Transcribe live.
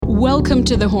Welcome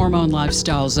to the Hormone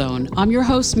Lifestyle Zone. I'm your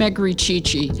host, Meg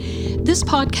Riccici. This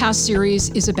podcast series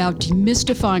is about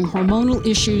demystifying hormonal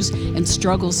issues and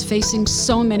struggles facing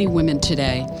so many women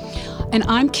today. And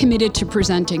I'm committed to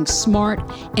presenting smart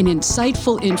and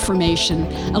insightful information,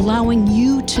 allowing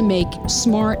you to make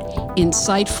smart,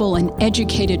 insightful, and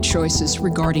educated choices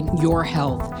regarding your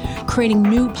health, creating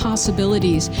new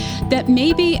possibilities that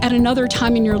maybe at another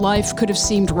time in your life could have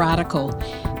seemed radical.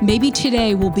 Maybe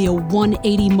today will be a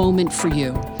 180 moment for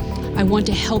you. I want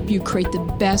to help you create the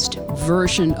best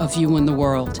version of you in the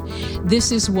world.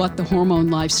 This is what the Hormone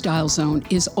Lifestyle Zone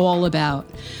is all about.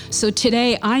 So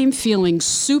today I am feeling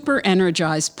super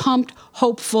energized, pumped,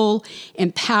 hopeful,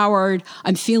 empowered.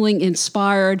 I'm feeling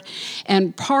inspired.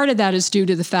 And part of that is due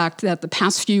to the fact that the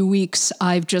past few weeks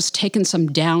I've just taken some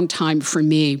downtime for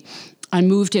me. I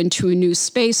moved into a new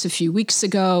space a few weeks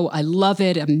ago. I love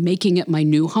it. I'm making it my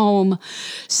new home.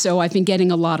 So I've been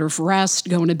getting a lot of rest,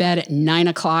 going to bed at 9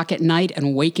 o'clock at night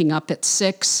and waking up at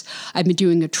 6. I've been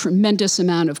doing a tremendous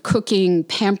amount of cooking,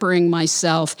 pampering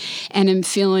myself, and I'm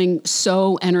feeling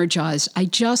so energized. I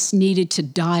just needed to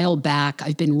dial back.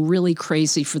 I've been really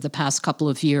crazy for the past couple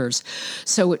of years.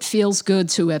 So it feels good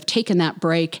to have taken that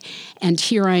break. And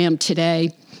here I am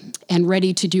today, and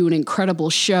ready to do an incredible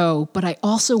show. But I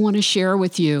also want to share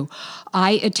with you,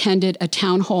 I attended a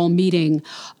town hall meeting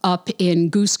up in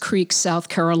Goose Creek, South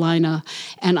Carolina,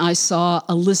 and I saw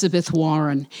Elizabeth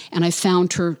Warren, and I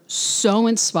found her so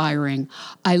inspiring.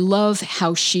 I love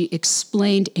how she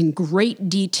explained in great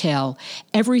detail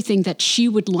everything that she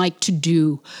would like to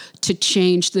do to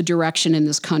change the direction in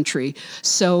this country.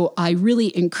 So I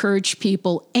really encourage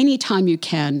people, anytime you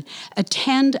can,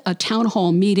 attend a town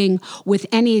hall meeting with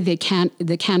any of the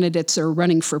candidates that are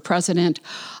running for president.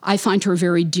 I find her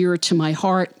very dear to my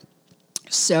heart.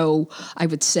 So I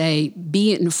would say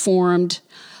be informed,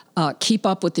 keep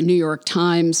up with the New York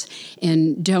Times,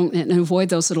 and avoid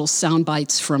those little sound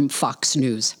bites from Fox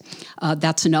News.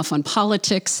 That's enough on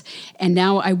politics. And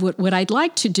now what I'd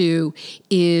like to do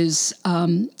is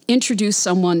introduce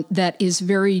someone that is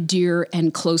very dear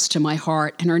and close to my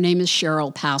heart, and her name is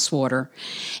Cheryl Paswater.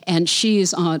 And she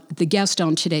is the guest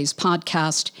on today's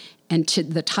podcast. And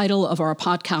the title of our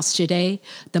podcast today,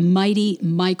 The Mighty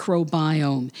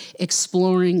Microbiome,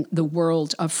 Exploring the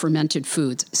World of Fermented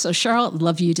Foods. So Cheryl, I'd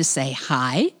love you to say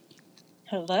hi.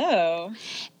 Hello.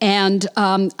 And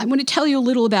I'm going to tell you a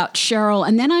little about Cheryl,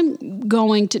 and then I'm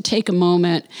going to take a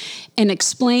moment and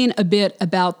explain a bit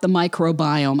about the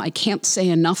microbiome. I can't say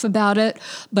enough about it,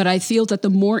 but I feel that the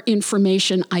more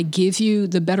information I give you,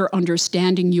 the better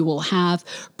understanding you will have,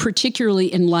 particularly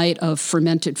in light of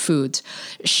fermented foods.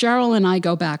 Cheryl and I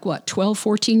go back, 12,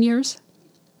 14 years?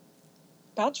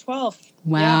 About 12.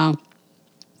 Wow. Yeah.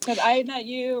 Because I met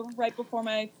you right before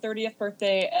my 30th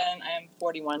birthday, and I am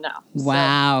 41 now.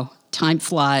 Wow. Time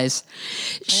flies.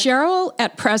 Yeah. Cheryl,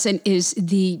 at present, is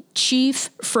the chief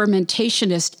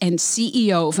fermentationist and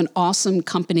CEO of an awesome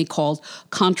company called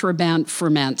Contraband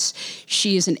Ferments.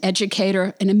 She is an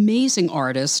educator, an amazing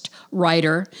artist,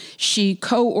 writer. She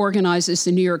co-organizes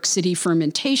the New York City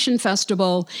Fermentation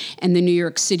Festival and the New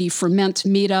York City Ferment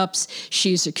meetups.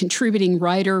 She's a contributing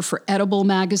writer for Edible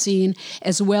magazine,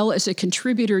 as well as a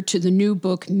contributor to the new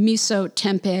book Miso,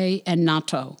 Tempeh, and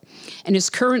Natto, and is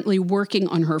currently working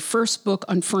on her first book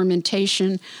on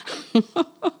fermentation,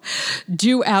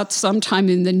 due out sometime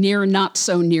in the near, not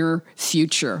so near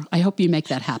future. I hope you make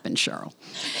that happen, Cheryl.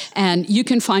 And you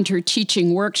can find her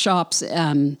teaching workshops,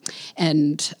 and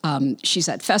she's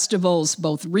at festivals,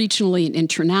 both regionally and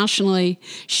internationally.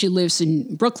 She lives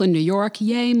in Brooklyn, New York,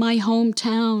 yay, my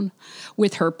hometown,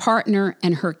 with her partner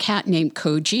and her cat named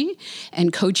Koji,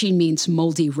 and Koji means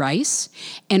moldy rice,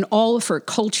 and all of her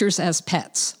cultures as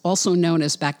pets, also known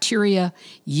as bacteria,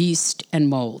 yeast, and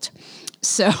mold.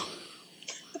 So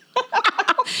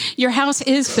your house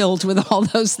is filled with all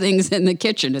those things in the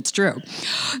kitchen. It's true.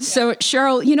 Yeah. So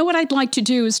Cheryl, you know what I'd like to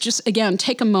do is just, again,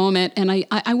 take a moment, and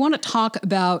I want to talk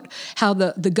about how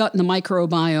the gut and the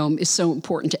microbiome is so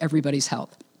important to everybody's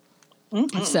health.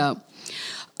 Mm-hmm. So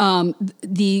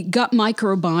the gut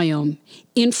microbiome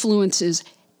influences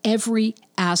every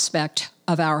aspect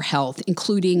of our health,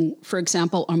 including, for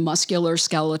example, our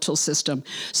musculoskeletal system.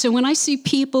 So when I see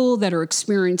people that are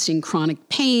experiencing chronic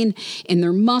pain in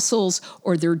their muscles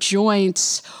or their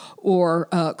joints, or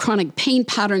a chronic pain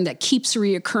pattern that keeps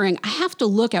reoccurring, I have to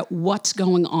look at what's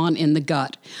going on in the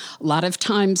gut. A lot of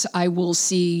times I will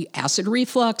see acid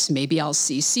reflux, maybe I'll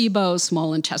see SIBO,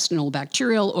 small intestinal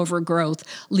bacterial overgrowth,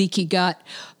 leaky gut.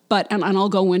 And I'll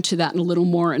go into that in a little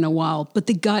more in a while, but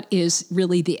the gut is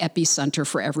really the epicenter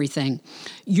for everything.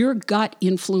 Your gut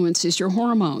influences your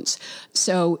hormones.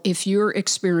 So if you're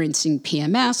experiencing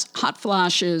PMS, hot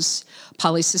flashes,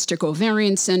 polycystic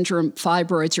ovarian syndrome,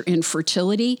 fibroids, or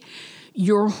infertility,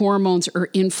 your hormones are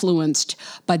influenced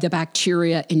by the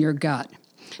bacteria in your gut,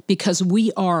 because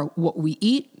we are what we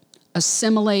eat,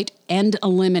 assimilate, and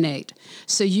eliminate.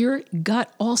 So your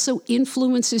gut also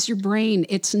influences your brain.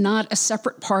 It's not a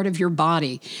separate part of your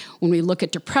body. When we look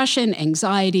at depression,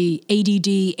 anxiety,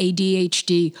 ADD,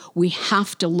 ADHD, we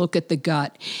have to look at the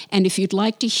gut. And if you'd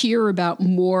like to hear about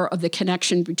more of the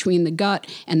connection between the gut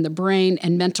and the brain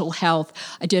and mental health,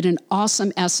 I did an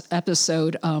awesome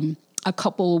episode a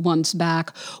couple ones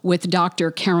back with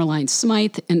Dr. Caroline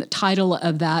Smythe, and the title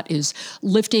of that is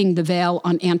Lifting the Veil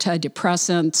on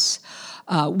Antidepressants,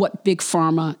 What Big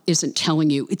Pharma Isn't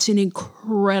Telling You. It's an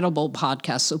incredible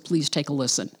podcast, so please take a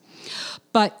listen.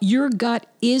 But your gut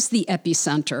is the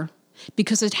epicenter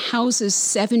because it houses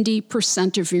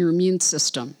 70% of your immune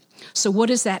system. So what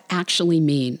does that actually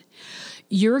mean?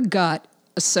 Your gut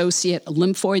associate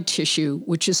lymphoid tissue,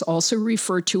 which is also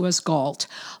referred to as GALT,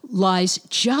 lies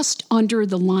just under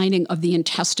the lining of the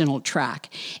intestinal tract.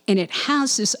 And it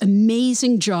has this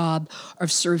amazing job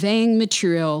of surveying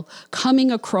material, coming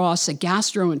across a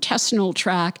gastrointestinal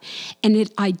tract, and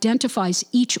it identifies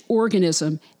each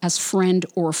organism as friend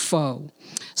or foe.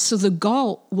 So the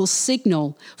GALT will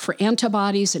signal for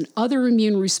antibodies and other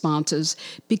immune responses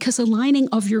because the lining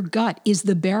of your gut is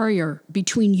the barrier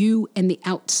between you and the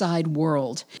outside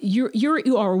world.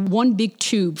 You are one big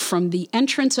tube from the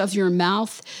entrance of your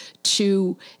mouth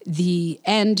to the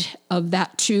end of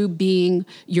that tube being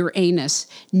your anus.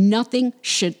 Nothing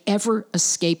should ever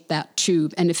escape that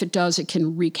tube, and if it does, it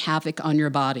can wreak havoc on your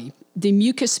body. The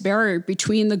mucus barrier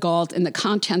between the GALT and the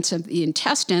contents of the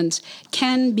intestines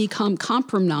can become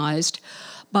compromised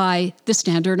by the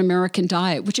standard American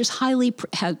diet, which is highly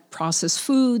processed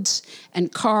foods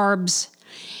and carbs,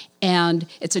 and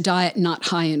it's a diet not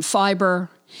high in fiber.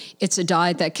 It's a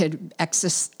diet that could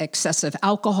excessive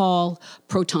alcohol,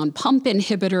 proton pump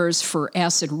inhibitors for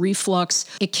acid reflux.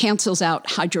 It cancels out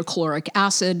hydrochloric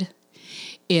acid.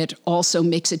 It also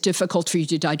makes it difficult for you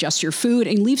to digest your food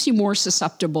and leaves you more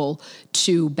susceptible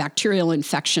to bacterial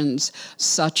infections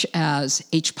such as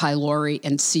H. pylori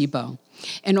and SIBO.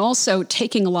 And also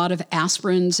taking a lot of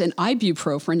aspirins and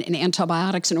ibuprofen and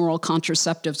antibiotics and oral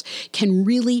contraceptives can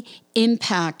really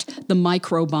impact the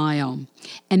microbiome.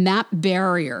 And that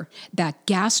barrier, that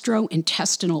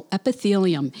gastrointestinal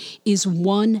epithelium, is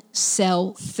 1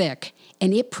 cell thick,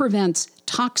 and it prevents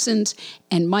toxins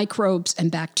and microbes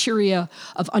and bacteria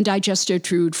of undigested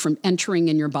food from entering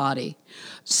in your body.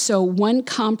 So when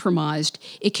compromised,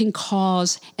 it can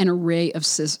cause an array of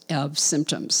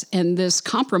symptoms. And this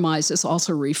compromise is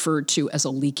also referred to as a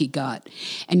leaky gut.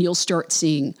 And you'll start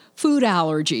seeing food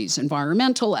allergies,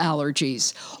 environmental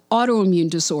allergies, autoimmune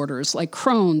disorders like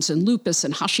Crohn's and lupus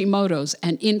and Hashimoto's,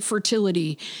 and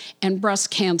infertility and breast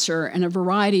cancer and a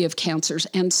variety of cancers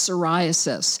and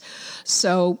psoriasis.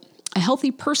 So a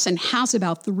healthy person has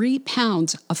about 3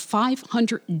 pounds of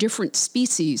 500 different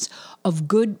species of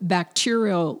good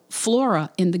bacterial flora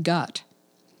in the gut.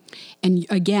 And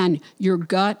again, your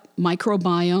gut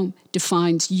microbiome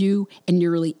defines you and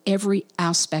nearly every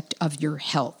aspect of your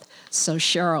health. So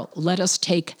Cheryl, let us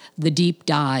take the deep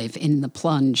dive in the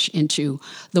plunge into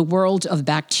the world of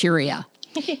bacteria.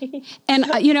 And,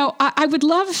 I would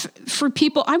love for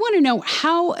people, I want to know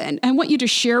how, and I want you to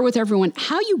share with everyone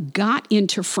how you got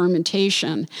into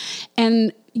fermentation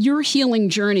and your healing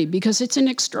journey, because it's an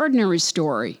extraordinary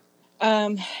story.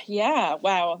 Yeah,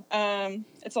 wow.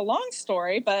 It's a long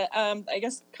story, but I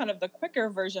guess kind of the quicker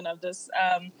version of this.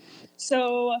 I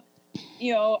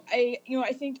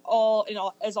think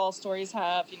as all stories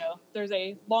have, there's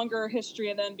a longer history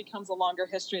and then becomes a longer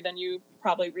history than you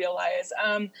probably realize.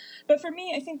 But for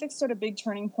me, I think the sort of big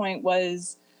turning point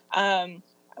was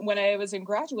when I was in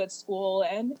graduate school,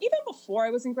 and even before I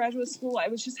was in graduate school, I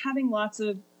was just having lots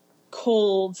of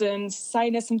colds and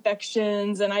sinus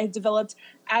infections, and I developed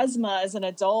asthma as an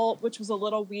adult, which was a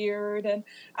little weird. And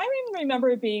I even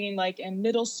remember being like in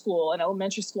middle school and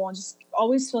elementary school and just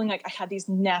always feeling like I had these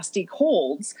nasty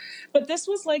colds. But this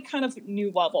was like kind of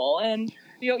new level. And,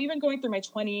 even going through my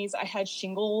 20s, I had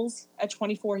shingles at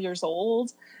 24 years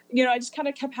old. I just kind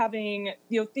of kept having,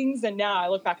 things that now I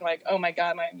look back and I'm like, oh my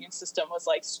God, my immune system was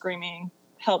like screaming,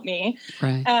 help me.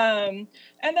 Right. And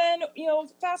then,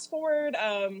 fast forward,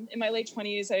 in my late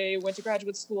 20s, I went to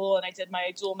graduate school and I did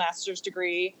my dual master's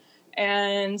degree,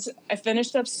 and I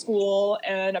finished up school,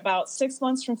 and about 6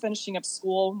 months from finishing up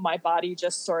school, my body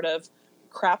just sort of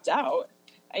crapped out.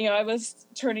 I was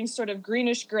turning sort of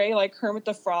greenish gray like Kermit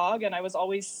the Frog, and I was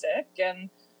always sick. And,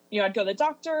 I'd go to the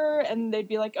doctor and they'd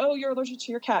be like, oh, you're allergic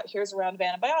to your cat. Here's a round of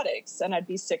antibiotics. And I'd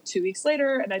be sick 2 weeks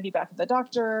later and I'd be back at the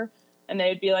doctor and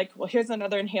they'd be like, well, here's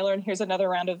another inhaler and here's another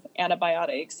round of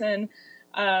antibiotics. And,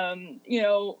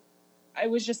 I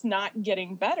was just not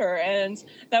getting better. And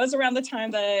that was around the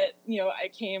time that, I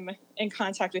came in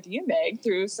contact with you, Meg,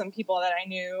 through some people that I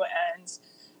knew, and,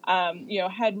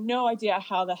 had no idea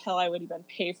how the hell I would even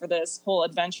pay for this whole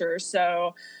adventure.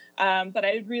 So, but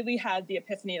I really had the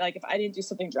epiphany, like if I didn't do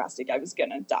something drastic, I was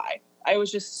going to die. I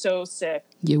was just so sick.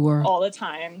 You were all the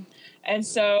time. And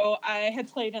so I had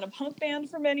played in a punk band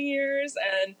for many years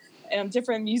and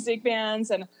different music bands.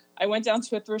 And I went down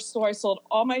to a thrift store. I sold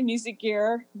all my music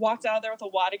gear, walked out of there with a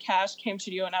wad of cash, came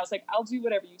to you. And I was like, I'll do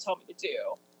whatever you tell me to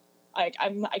do. Like,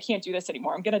 I can't do this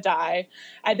anymore. I'm going to die.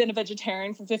 I'd been a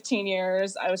vegetarian for 15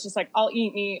 years. I was just like, I'll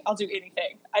eat meat. I'll do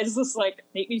anything. I just was like,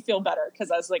 make me feel better.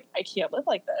 Cause I was like, I can't live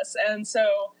like this. And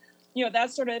so,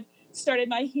 that sort of started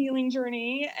my healing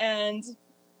journey. And,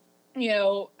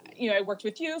 I worked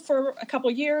with you for a couple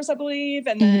years, I believe.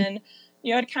 And then,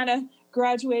 I'd kind of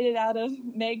graduated out of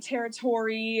Meg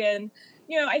territory. And,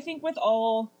 I think with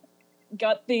all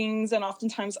gut things and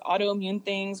oftentimes autoimmune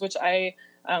things, which I,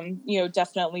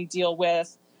 definitely deal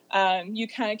with, you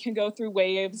kind of can go through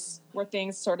waves where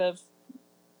things sort of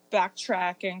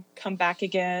backtrack and come back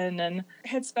again. And I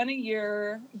had spent a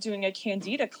year doing a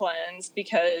candida cleanse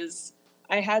because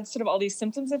I had sort of all these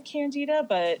symptoms of candida,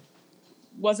 but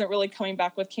wasn't really coming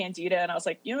back with candida. And I was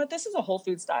like, you know what, this is a whole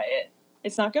foods diet.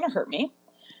 It's not going to hurt me.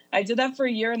 I did that for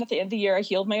a year. And at the end of the year, I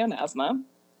healed my own asthma.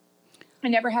 I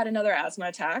never had another asthma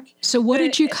attack. So what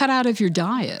did you cut out of your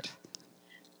diet?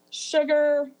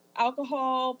 Sugar,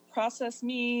 alcohol, processed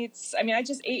meats. I mean, I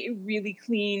just ate a really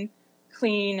clean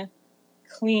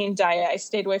diet. I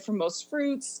stayed away from most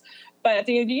fruits. But at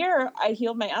the end of the year, I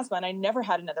healed my asthma and I never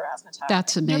had another asthma attack.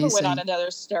 That's amazing. Never went on another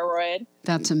steroid.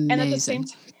 That's amazing. And at the same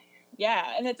time,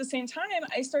 and at the same time,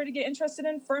 I started to get interested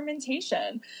in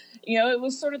fermentation. It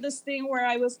was sort of this thing where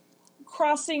I was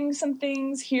crossing some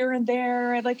things here and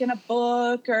there, like in a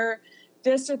book or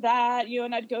this or that,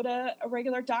 and I'd go to a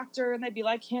regular doctor and they'd be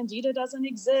like, Candida doesn't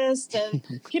exist. And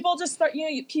people just start,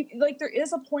 like there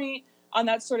is a point on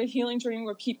that sort of healing journey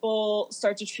where people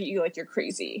start to treat you like you're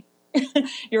crazy.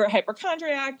 You're a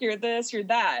hypochondriac, you're this, you're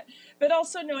that. But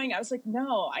also knowing, I was like,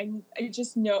 no, I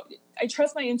just know, I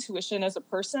trust my intuition as a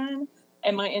person.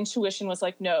 And my intuition was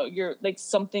like, no, you're like,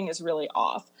 something is really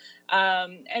off.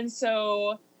 And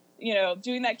so,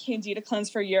 doing that candida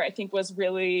cleanse for a year, I think was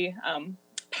really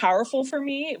powerful for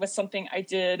me. It was something I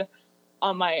did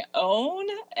on my own.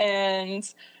 And,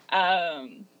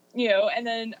 and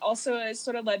then also it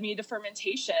sort of led me to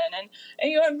fermentation. And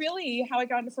really how I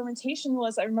got into fermentation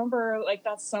was, I remember like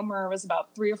that summer was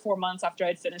about 3 or 4 months after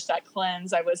I'd finished that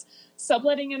cleanse. I was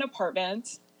subletting an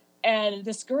apartment and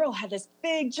this girl had this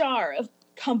big jar of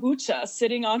kombucha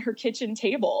sitting on her kitchen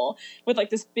table with like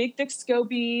this big thick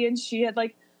SCOBY, and she had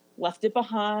like left it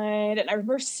behind. And I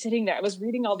remember sitting there, I was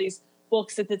reading all these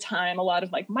books at the time, a lot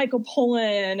of like Michael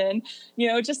Pollan and,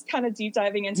 just kind of deep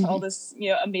diving into all this,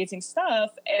 amazing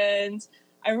stuff. And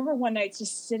I remember one night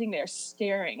just sitting there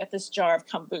staring at this jar of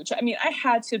kombucha. I mean, I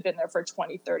had to have been there for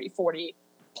 20, 30, 40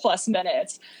 plus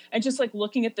minutes and just like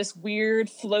looking at this weird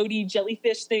floaty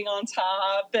jellyfish thing on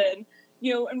top and,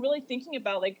 and really thinking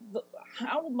about like,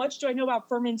 how much do I know about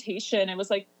fermentation? It was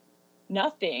like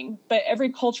nothing, but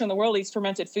every culture in the world eats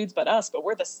fermented foods but us, but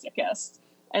we're the sickest.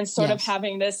 And sort of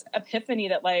having this epiphany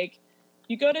that like,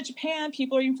 you go to Japan,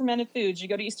 people are eating fermented foods. You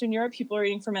go to Eastern Europe, people are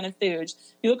eating fermented foods.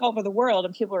 You look all over the world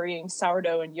and people are eating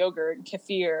sourdough and yogurt and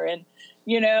kefir and,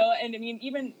 and I mean,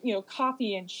 even,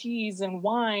 coffee and cheese and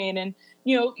wine and,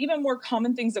 even more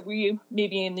common things that we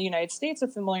maybe in the United States are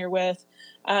familiar with.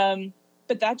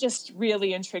 But that just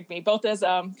really intrigued me, both as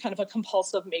kind of a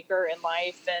compulsive maker in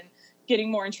life and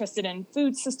getting more interested in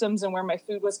food systems and where my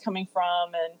food was coming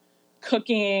from and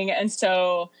cooking. And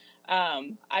so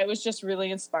I was just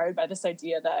really inspired by this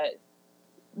idea that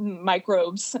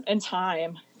microbes and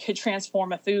time could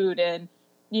transform a food and,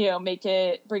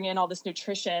 bring in all this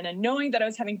nutrition, and knowing that I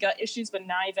was having gut issues, but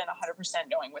not even 100%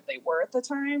 knowing what they were at the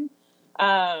time.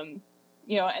 And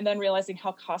then realizing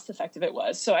how cost effective it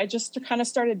was. So I just kind of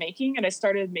started making, and I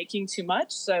started making too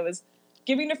much. So I was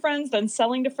giving to friends, then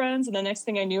selling to friends. And the next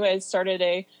thing I knew, I started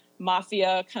a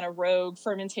mafia kind of rogue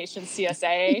fermentation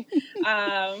CSA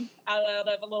out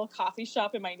of a little coffee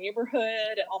shop in my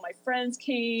neighborhood. And all my friends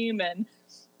came, and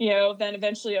then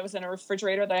eventually I was in a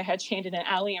refrigerator that I had chained in an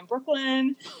alley in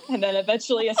Brooklyn, and then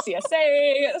eventually a CSA.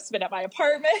 It's been at my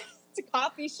apartment. to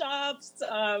coffee shops.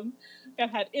 I've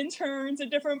had interns at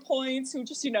different points who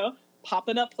just,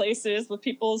 popping up places with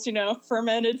people's,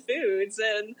 fermented foods.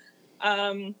 And,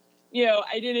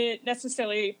 I didn't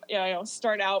necessarily,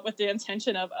 start out with the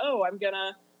intention of, I'm going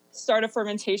to start a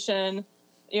fermentation,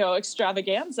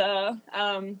 extravaganza.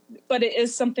 But it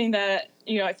is something that,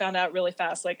 I found out really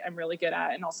fast, like I'm really good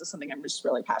at, and also something I'm just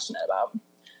really passionate about.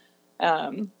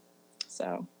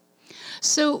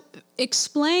 So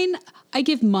explain, I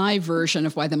give my version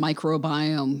of why the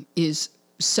microbiome is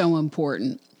so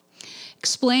important.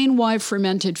 Explain why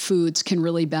fermented foods can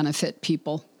really benefit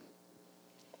people.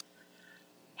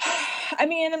 I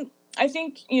mean, I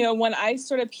think, when I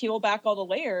sort of peel back all the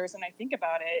layers and I think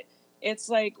about it, it's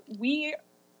like we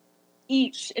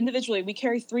each individually, we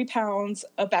carry 3 pounds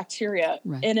of bacteria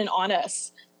in and on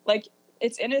us. Like,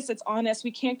 it's in us, it's on us.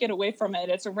 We can't get away from it.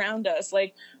 It's around us.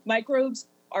 Like, microbes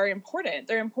are important.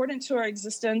 They're important to our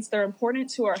existence. They're important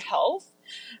to our health.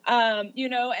 I'm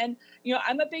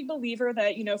a big believer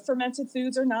that, fermented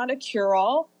foods are not a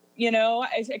cure-all.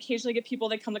 I occasionally get people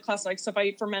that come to class like, so if I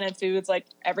eat fermented foods, like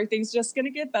everything's just going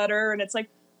to get better. And it's like,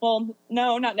 well,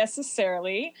 no, not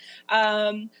necessarily. But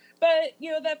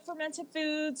that fermented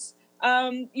foods,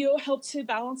 help to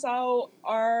balance out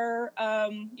our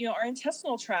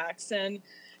intestinal tracts and,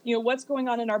 what's going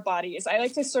on in our bodies. I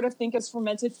like to sort of think of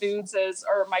fermented foods as,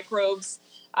 or microbes,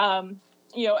 as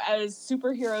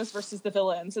superheroes versus the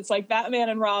villains. It's like Batman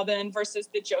and Robin versus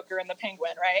the Joker and the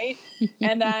Penguin, right?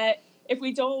 And that if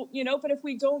we don't, if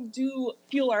we don't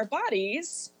fuel our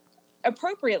bodies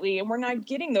appropriately and we're not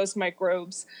getting those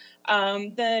microbes,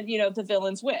 then, the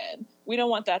villains win. We don't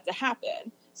want that to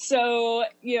happen. So,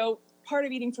 part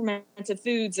of eating fermented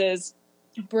foods is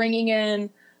bringing in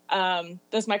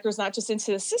those microbes not just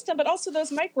into the system, but also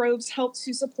those microbes help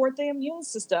to support the immune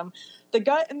system. The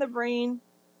gut and the brain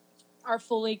are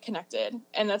fully connected.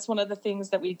 And that's one of the things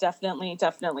that we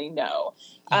definitely know.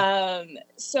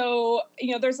 So,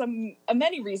 there's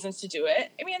many reasons to do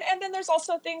it. I mean, and then there's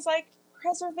also things like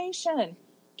preservation,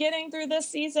 getting through the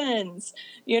seasons,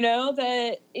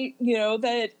 that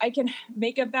I can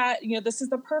make a bat, this is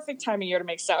the perfect time of year to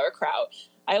make sauerkraut.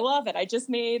 I love it. I just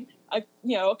made a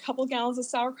couple gallons of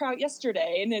sauerkraut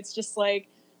yesterday, and it's just like,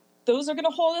 those are going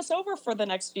to hold us over for the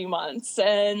next few months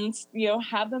and,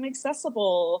 have them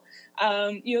accessible.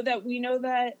 That we know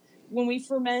that when we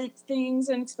ferment things,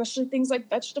 and especially things like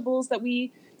vegetables, that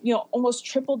we, almost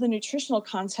triple the nutritional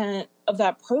content of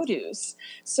that produce.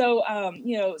 So,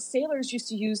 sailors used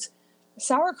to use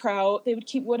sauerkraut. They would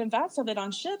keep wooden vats of it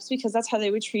on ships because that's how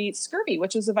they would treat scurvy,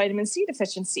 which was a vitamin C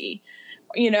deficiency,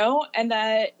 and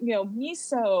that,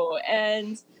 miso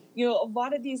and, a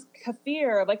lot of these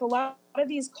kefir, like a lot of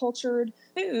these cultured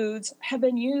foods have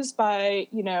been used by,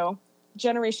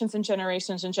 generations and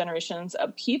generations and generations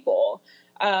of people.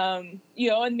 And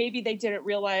maybe they didn't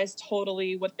realize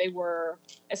totally what they were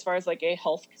as far as like a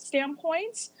health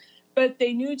standpoint, but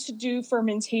they knew to do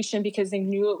fermentation because they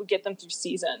knew it would get them through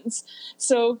seasons.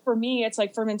 So for me, it's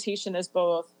like fermentation is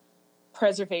both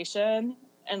preservation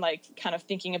and like kind of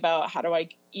thinking about how do I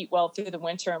eat well through the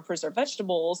winter and preserve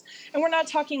vegetables. And we're not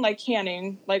talking like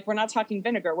canning, like we're not talking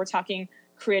vinegar. We're talking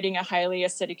creating a highly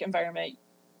acidic environment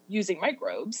using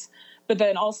microbes. But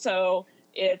then also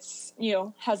it's,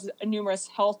 has numerous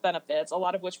health benefits, a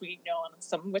lot of which we know and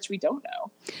some of which we don't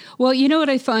know. Well, what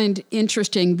I find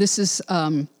interesting, this is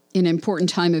an important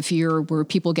time of year where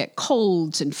people get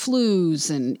colds and flus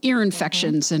and ear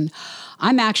infections. Mm-hmm. And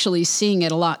I'm actually seeing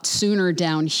it a lot sooner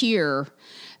down here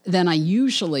than I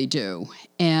usually do.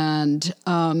 And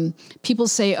people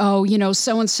say,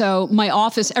 so-and-so, my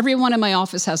office, everyone in my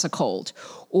office has a cold.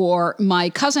 Or my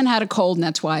cousin had a cold and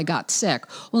that's why I got sick.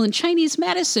 Well, in Chinese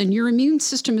medicine, your immune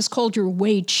system is called your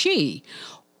Wei Qi.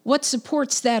 What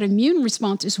supports that immune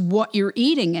response is what you're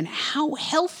eating and how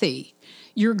healthy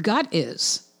your gut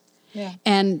is. Yeah.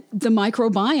 And the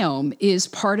microbiome is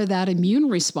part of that immune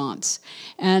response.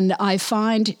 And I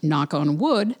find, knock on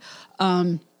wood,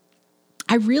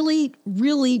 I really,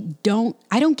 really don't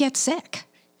get sick.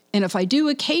 And if I do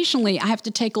occasionally, I have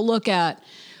to take a look at,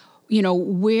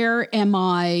 where am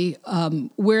I,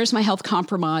 where is my health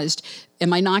compromised?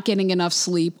 Am I not getting enough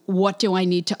sleep? What do I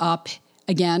need to up?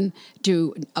 Again,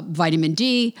 do vitamin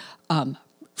D,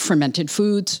 fermented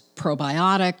foods,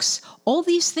 probiotics, all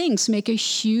these things make a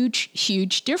huge,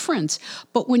 huge difference.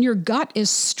 But when your gut is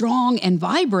strong and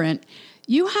vibrant,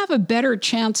 you have a better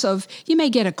chance of, you may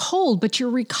get a cold, but your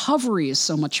recovery is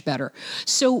so much better.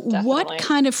 So Definitely. What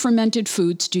kind of fermented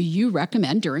foods do you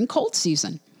recommend during cold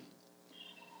season?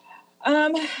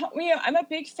 I'm a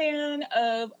big fan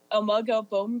of a mug of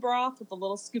bone broth with a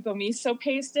little scoop of miso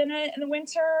paste in it in the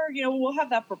winter. We'll have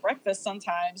that for breakfast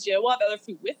sometimes. We'll have other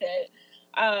food with it.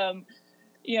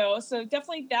 So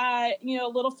definitely that,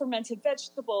 little fermented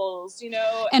vegetables,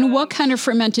 And what kind of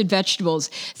fermented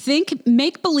vegetables?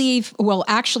 Make believe, well,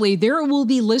 actually, there will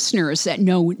be listeners that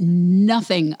know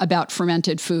nothing about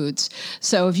fermented foods.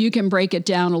 So if you can break it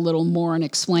down a little more and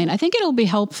explain, I think it'll be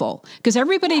helpful, because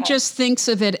everybody just thinks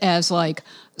of it as like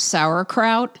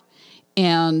sauerkraut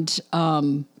and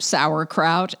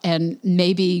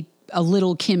maybe a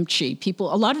little kimchi.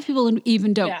 A lot of people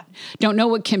even don't know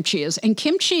what kimchi is. And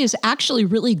kimchi is actually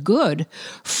really good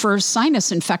for sinus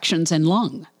infections and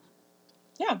lung.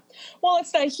 Yeah. Well,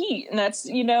 it's that heat. And that's,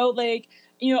 I'm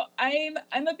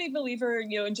a big believer,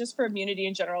 and just for immunity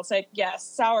in general, it's like, yes,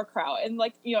 sauerkraut. And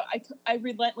I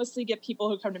relentlessly get people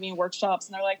who come to me in workshops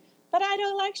and they're like, but I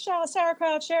don't like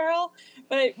sauerkraut, Cheryl.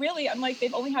 But really, I'm like,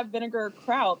 they've only had vinegar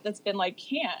kraut that's been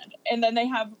canned. And then they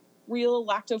have real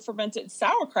lacto-fermented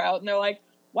sauerkraut, and they're like,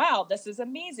 wow, this is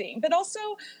amazing. But also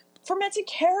fermented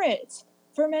carrots,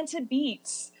 fermented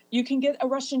beets. You can get a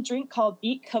Russian drink called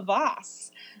beet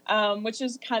kvass, which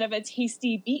is kind of a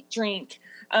tasty beet drink.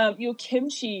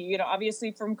 Kimchi,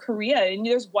 obviously from Korea, and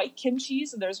there's white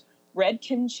kimchis and there's red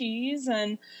kimchis.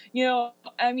 And,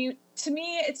 to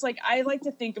me, it's like, I like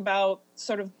to think about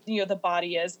sort of, the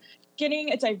body as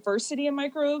getting a diversity of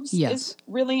microbes is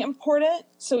really important.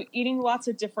 So eating lots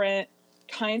of different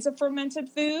kinds of fermented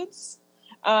foods.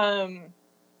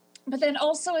 But then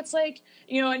also it's like,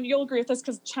 and you'll agree with this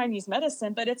because Chinese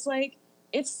medicine, but it's like,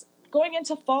 it's going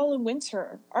into fall and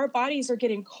winter. Our bodies are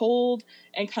getting cold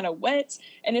and kind of wet.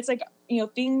 And it's like,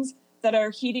 things that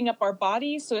are heating up our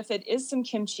bodies. So if it is some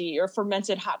kimchi or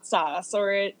fermented hot sauce,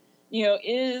 or it,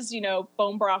 is,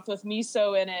 bone broth with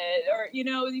miso in it, or, you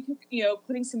can,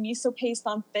 putting some miso paste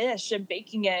on fish and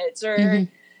baking it, or,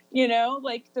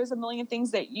 there's a million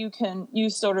things that you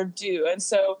sort of do. And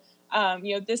so,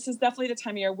 this is definitely the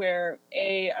time of year where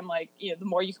I'm like, the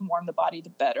more you can warm the body, the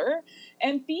better.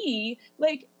 And B,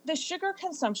 the sugar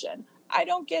consumption, I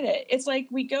don't get it. It's like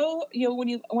we go,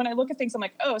 when I look at things, I'm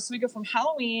like, oh, so we go from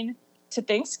Halloween to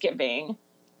Thanksgiving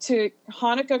to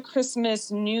Hanukkah, Christmas,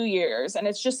 New Year's. And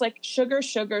it's just like sugar,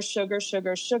 sugar, sugar,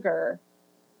 sugar, sugar.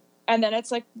 And then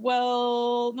it's like,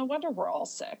 well, no wonder we're all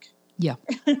sick. Yeah.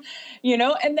 And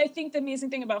I think the amazing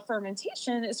thing about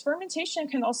fermentation is fermentation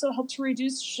can also help to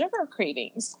reduce sugar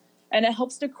cravings, and it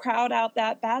helps to crowd out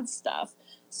that bad stuff.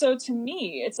 So to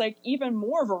me, it's like even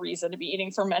more of a reason to be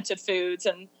eating fermented foods,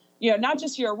 and, not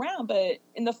just year round, but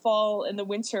in the fall, in the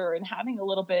winter, and having a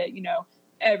little bit,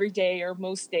 every day or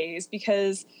most days,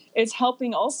 because it's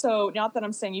helping also, not that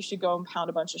I'm saying you should go and pound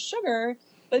a bunch of sugar,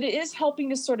 but it is helping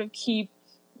to sort of keep,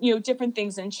 different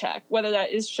things in check, whether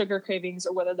that is sugar cravings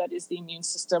or whether that is the immune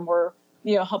system, or,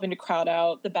 helping to crowd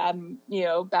out the bad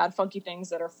funky things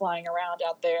that are flying around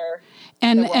out there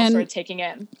and that we're all sort of taking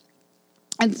in.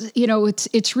 And,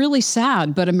 it's really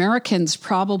sad, but Americans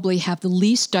probably have the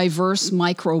least diverse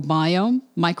microbiota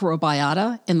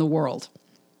in the world.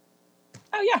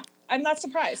 Oh, yeah. I'm not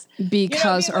surprised.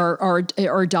 Because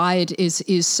our diet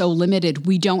is so limited.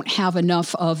 We don't have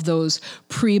enough of those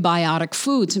prebiotic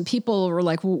foods. And people are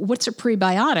like, well, what's a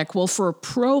prebiotic? Well, for a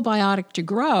probiotic to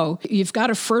grow, you've got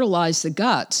to fertilize the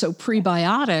gut. So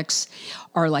prebiotics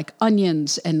are like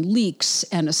onions and leeks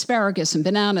and asparagus and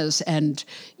bananas and,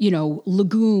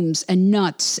 legumes and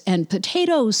nuts and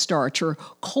potato starch or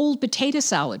cold potato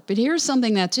salad. But here's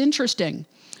something that's interesting.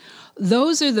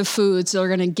 Those are the foods that are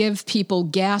going to give people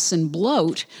gas and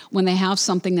bloat when they have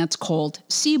something that's called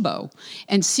SIBO.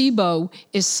 And SIBO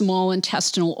is small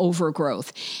intestinal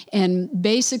overgrowth. And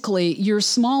basically, your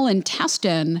small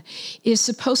intestine is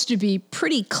supposed to be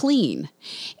pretty clean.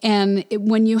 And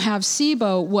when you have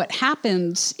SIBO, what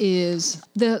happens is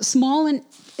the small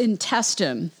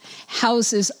intestine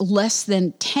houses less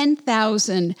than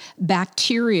 10,000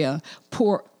 bacteria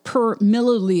per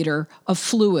milliliter of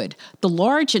fluid. The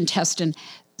large intestine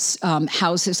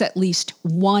houses at least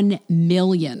 1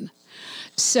 million.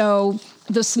 So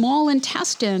the small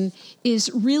intestine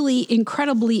is really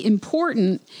incredibly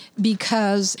important,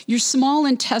 because your small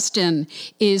intestine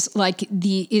isn't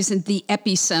the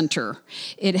epicenter.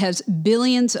 It has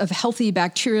billions of healthy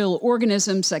bacterial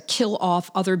organisms that kill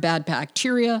off other bad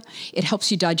bacteria. It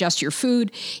helps you digest your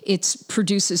food. It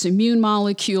produces immune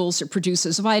molecules. It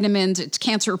produces vitamins. It's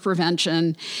cancer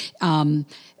prevention.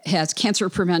 Has cancer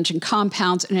prevention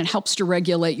compounds, and it helps to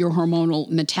regulate your hormonal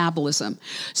metabolism.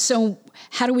 So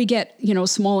how do we get,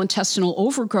 small intestinal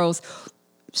overgrowth?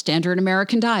 Standard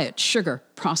American diet, sugar,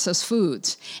 processed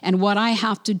foods. And what I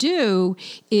have to do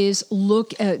is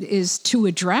is to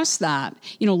address that.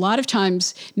 A lot of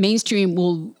times mainstream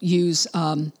will use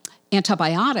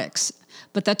antibiotics,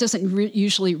 but that doesn't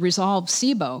usually resolve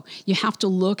SIBO. You have to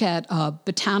look at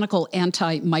botanical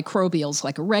antimicrobials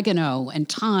like oregano and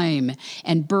thyme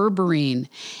and berberine.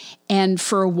 And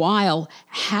for a while,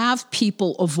 have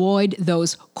people avoid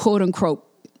those quote unquote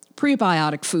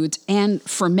prebiotic foods and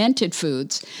fermented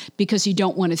foods because you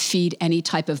don't want to feed any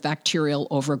type of bacterial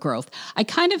overgrowth. I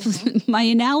kind of, my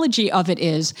analogy of it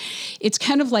is, it's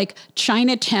kind of like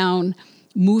Chinatown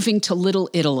moving to Little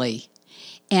Italy.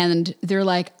 And they're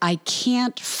like, I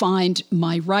can't find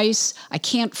my rice. I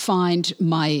can't find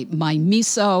my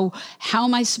miso. How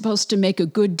am I supposed to make a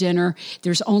good dinner?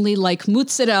 There's only like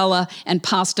mozzarella and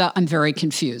pasta. I'm very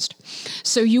confused.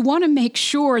 So you want to make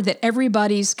sure that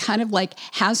everybody's kind of like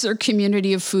has their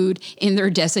community of food in their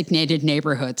designated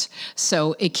neighborhoods.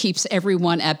 So it keeps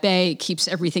everyone at bay. It keeps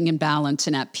everything in balance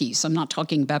and at peace. I'm not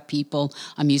talking about people.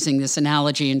 I'm using this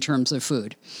analogy in terms of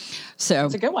food. So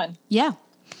it's a good one. Yeah.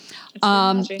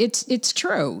 It's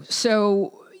true.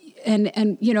 So, and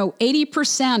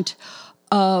 80%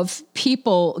 of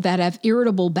people that have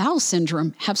irritable bowel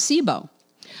syndrome have SIBO.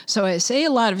 So I say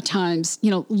a lot of times,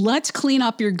 let's clean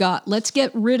up your gut. Let's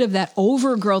get rid of that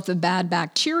overgrowth of bad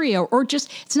bacteria, or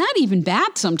just, it's not even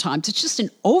bad sometimes. It's just an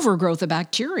overgrowth of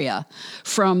bacteria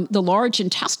from the large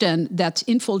intestine that's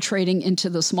infiltrating into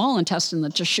the small intestine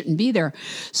that just shouldn't be there.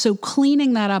 So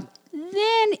cleaning that up,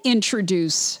 then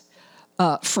introduce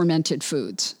fermented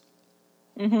foods.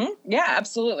 Mm-hmm. Yeah,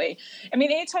 absolutely. I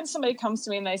mean, anytime somebody comes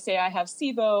to me and they say I have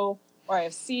SIBO or I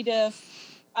have C.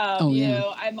 diff,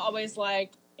 I'm always like,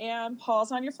 and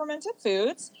pause on your fermented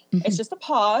foods. Mm-hmm. It's just a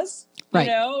pause, right.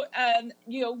 And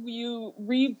you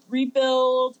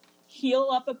rebuild, heal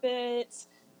up a bit,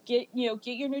 get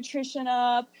your nutrition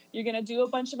up. You're going to do a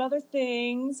bunch of other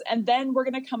things, and then we're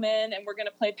going to come in and we're going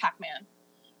to play Pac-Man,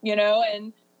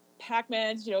 and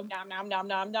Pac-Man's, nom, nom, nom,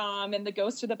 nom, nom, and the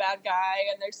ghosts are the bad guy,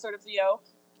 and they're sort of,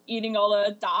 eating all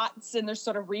the dots, and they're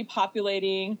sort of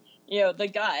repopulating, the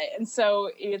gut. And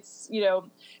so it's,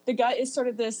 the gut is sort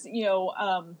of this,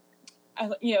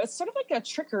 it's sort of like a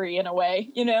trickery in a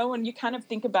way, when you kind of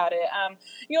think about it.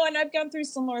 And I've gone through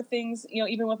similar things,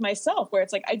 even with myself, where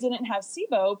it's like I didn't have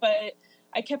SIBO, but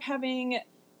I kept having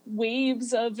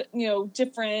waves of,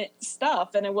 different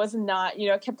stuff, and it was not,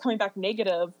 it kept coming back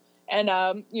negative. And,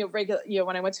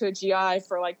 when I went to a GI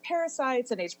for like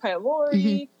parasites and H.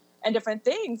 pylori and different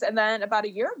things. And then about a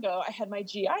year ago, I had my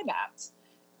GI mapped,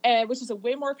 which is a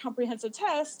way more comprehensive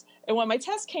test. And when my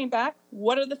test came back,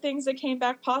 what are the things that came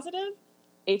back positive?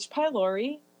 H.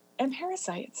 pylori and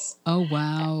parasites. Oh,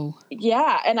 wow.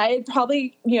 Yeah. And I had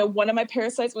probably, one of my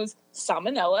parasites was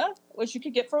salmonella, which you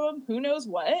could get from who knows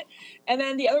what. And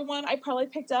then the other one I probably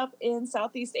picked up in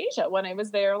Southeast Asia when I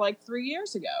was there like 3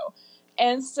 years ago.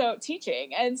 And so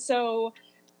teaching. And so,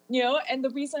 and the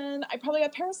reason I probably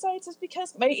got parasites is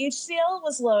because my HCl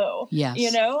was low, yes.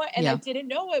 And I didn't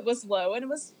know it was low, and it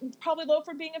was probably low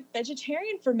for being a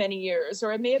vegetarian for many years,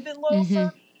 or it may have been low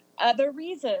for other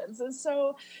reasons. And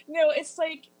so, it's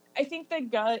like, I think the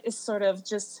gut is sort of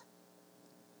just,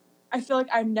 I feel like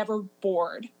I'm never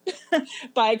bored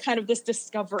by kind of this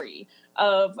discovery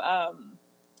of,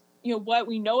 what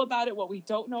we know about it, what we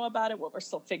don't know about it, what we're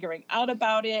still figuring out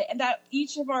about it, and that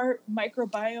each of our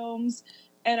microbiomes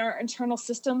and our internal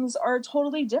systems are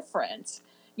totally different.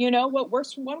 What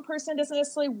works for one person doesn't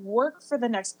necessarily work for the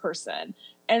next person,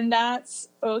 and that's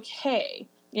okay,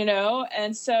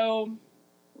 and so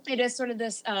it is sort of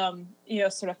this,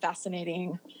 sort of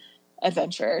fascinating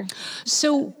adventure.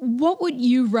 So what would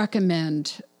you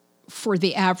recommend for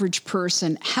the average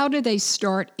person? How do they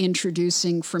start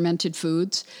introducing fermented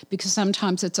foods? Because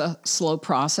sometimes it's a slow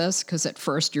process, because at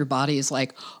first your body is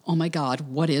like, oh my God,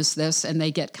 what is this? And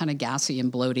they get kind of gassy and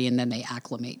bloaty, and then they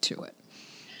acclimate to it.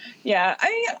 Yeah,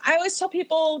 I always tell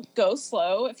people, go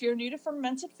slow. If you're new to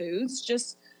fermented foods,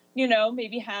 just,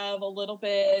 maybe have a little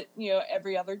bit,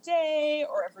 every other day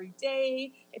or every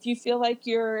day. If you feel like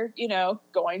you're,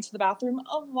 going to the bathroom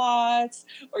a lot,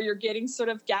 or you're getting sort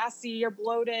of gassy or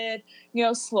bloated,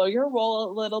 slow your roll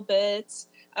a little bit.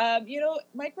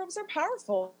 Microbes are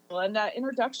powerful, and that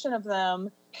introduction of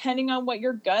them, depending on what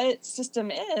your gut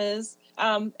system is,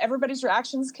 everybody's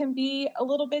reactions can be a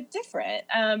little bit different.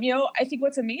 I think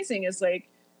what's amazing is, like,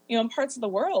 in parts of the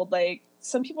world, like,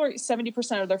 some people are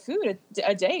 70% of their food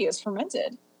a day is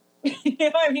fermented. You know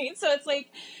what I mean? So it's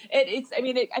like,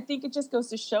 I think it just goes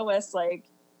to show us, like,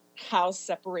 how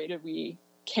separated we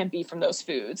can be from those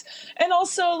foods. And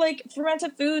also, like,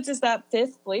 fermented foods is that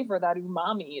fifth flavor, that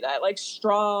umami, that like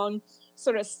strong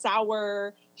sort of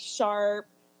sour, sharp,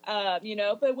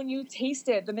 but when you taste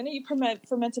it, the minute you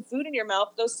fermented food in your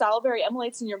mouth, those salivary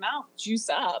amylates in your mouth juice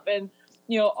up, and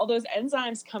all those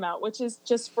enzymes come out, which is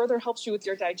just further helps you with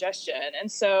your digestion.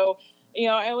 And so,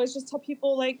 I always just tell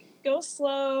people, like, go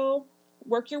slow,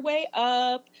 work your way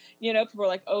up. People are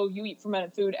like, oh, you eat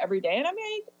fermented food every day. And I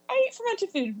mean, I eat fermented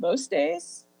food most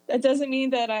days. That doesn't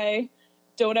mean that I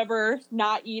don't ever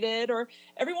not eat it. Or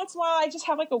every once in a while, I just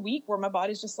have like a week where my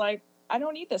body's just like, I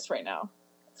don't eat this right now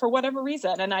for whatever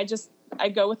reason. And I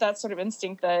go with that sort of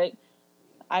instinct that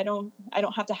I don't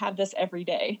have to have this every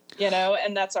day,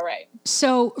 and that's all right.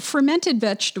 So fermented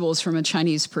vegetables from a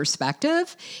Chinese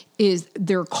perspective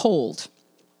they're cold.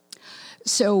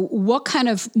 So what kind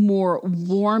of more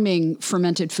warming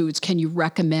fermented foods can you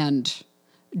recommend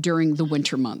during the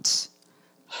winter months?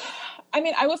 I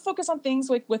mean, I would focus on things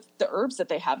like with the herbs that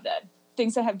they have then,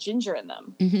 things that have ginger in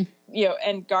them,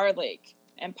 and garlic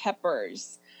and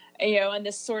peppers, and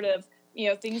this sort of,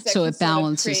 things that so it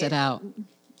balances it out.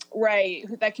 Right.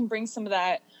 That can bring some of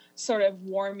that sort of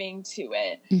warming to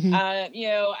it.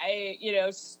 I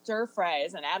stir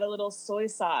fries and add a little soy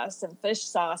sauce and fish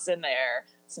sauce in there,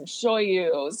 some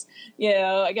shoyus,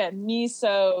 again,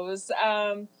 misos.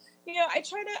 I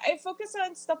focus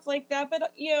on stuff like that,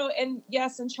 but, and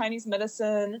yes, in Chinese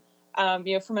medicine,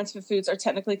 fermented foods are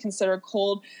technically considered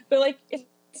cold, but like,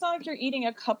 it's not like you're eating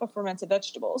a cup of fermented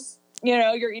vegetables.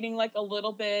 You're eating like a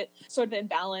little bit sort of in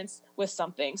balance with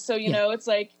something. So, it's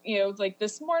like, like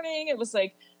this morning, it was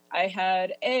like I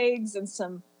had eggs and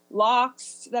some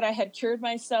lox that I had cured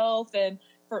myself and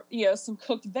for, some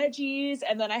cooked veggies.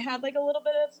 And then I had like a little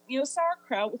bit of,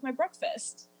 sauerkraut with my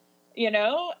breakfast, and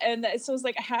so it was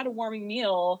like I had a warming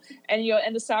meal, and,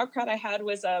 and the sauerkraut I had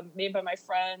was made by my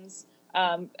friends.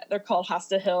 They're called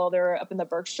Hasta Hill. They're up in the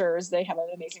Berkshires. They have an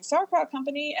amazing sauerkraut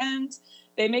company, and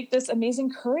they make this amazing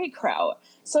curry kraut.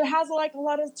 So it has like a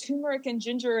lot of turmeric and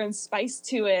ginger and spice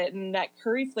to it, and that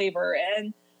curry flavor.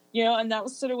 And, and that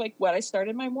was sort of like what I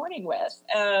started my morning with.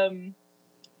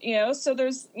 So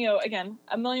there's, again,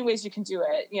 a million ways you can do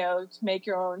it. You can make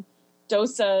your own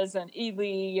dosas and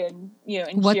idli and,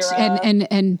 injera.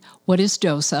 And what is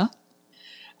dosa?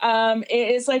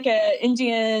 It is like a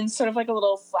Indian, sort of like a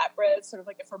little flatbread, sort of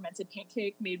like a fermented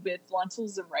pancake made with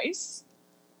lentils and rice.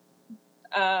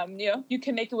 You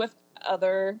can make it with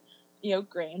other,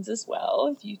 grains as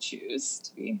well if you choose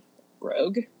to be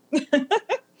rogue.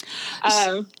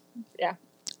 Yeah.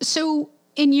 So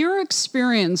in your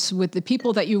experience with the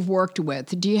people that you've worked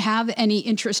with, do you have any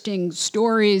interesting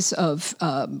stories of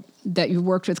that you've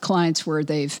worked with clients where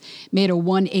they've made a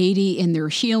 180 in their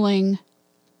healing?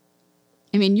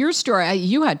 I mean, your story,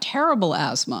 you had terrible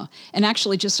asthma. And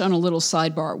actually, just on a little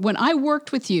sidebar, when I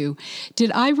worked with you,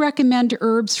 did I recommend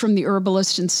herbs from the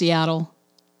herbalist in Seattle?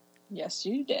 Yes,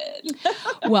 you did.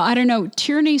 Well, I don't know.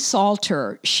 Tierney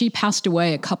Salter, she passed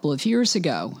away a couple of years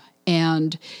ago.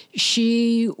 And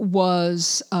she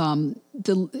was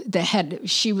the head.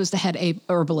 She was the head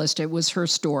herbalist. It was her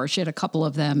store. She had a couple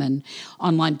of them and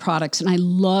online products, and I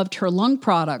loved her lung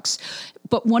products.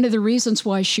 But one of the reasons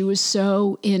why she was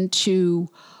so into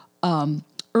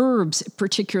herbs,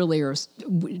 particularly or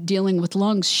dealing with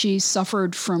lungs, she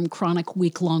suffered from chronic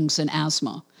weak lungs and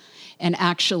asthma. And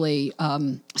actually,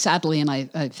 sadly, and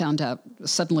I found out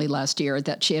suddenly last year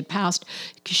that she had passed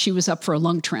because she was up for a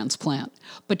lung transplant.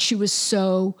 But she was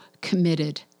so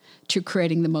committed to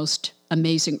creating the most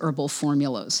amazing herbal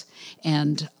formulas.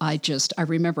 And I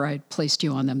remember I placed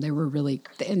you on them. They were really,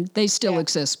 and they still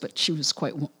exist, but she was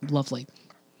quite lovely.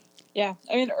 Yeah.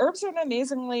 I mean, herbs are an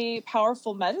amazingly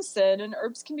powerful medicine, and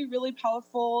herbs can be really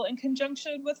powerful in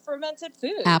conjunction with fermented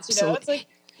foods. Absolutely. It's like,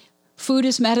 food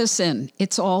is medicine.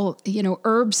 It's all,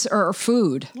 herbs are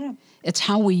food. Yeah. It's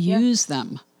how we use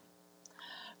them.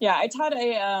 Yeah, I taught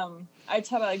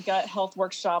a gut health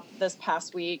workshop this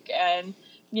past week, and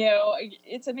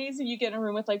it's amazing. You get in a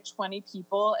room with like 20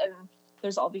 people, and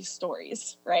there's all these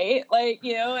stories, right? Like,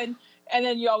 and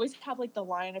then you always have like the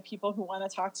line of people who want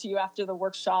to talk to you after the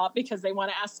workshop because they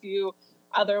want to ask you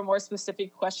other more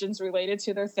specific questions related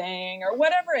to their thing or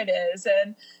whatever it is.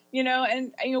 And,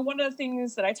 one of the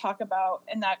things that I talk about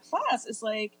in that class is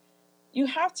like, you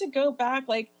have to go back,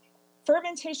 like,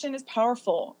 fermentation is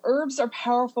powerful. Herbs are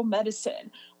powerful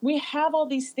medicine. We have all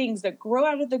these things that grow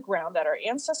out of the ground that our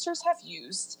ancestors have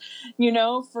used,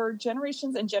 for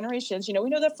generations and generations. We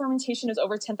know that fermentation is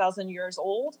over 10,000 years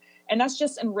old, and that's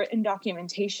just in written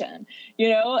documentation,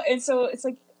 and so it's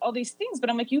like all these things, but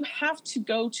I'm like, you have to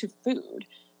go to food.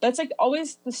 That's like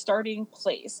always the starting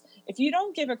place. If you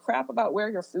don't give a crap about where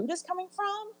your food is coming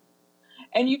from,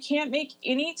 and you can't make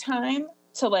any time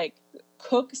to like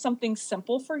cook something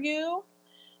simple for you,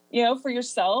 for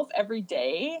yourself every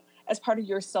day as part of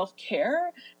your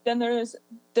self-care, then there's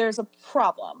a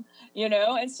problem,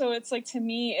 And so it's like, to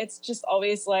me, it's just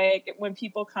always like, when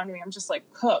people come to me, I'm just like,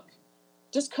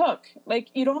 just cook. Like,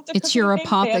 you don't have to It's cook your anything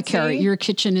apothecary. fancy. Your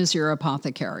kitchen is your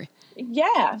apothecary.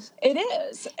 Yeah, it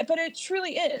is. But it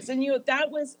truly is. And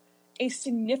that was a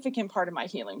significant part of my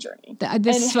healing journey.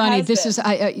 This is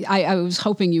funny. I was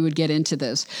hoping you would get into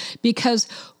this, because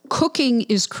cooking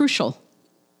is crucial.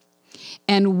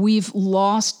 And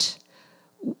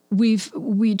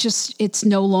it's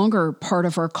no longer part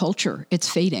of our culture. It's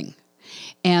fading.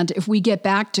 And if we get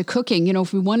back to cooking,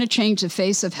 if we want to change the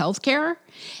face of healthcare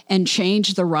and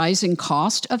change the rising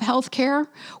cost of healthcare,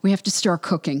 we have to start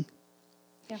cooking.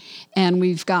 Yeah. And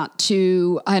we've got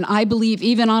to, and I believe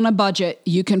even on a budget,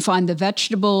 you can find the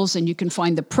vegetables and you can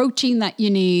find the protein that you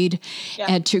need,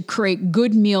 and to create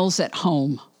good meals at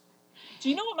home. Do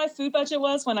you know what my food budget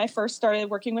was when I first started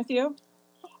working with you?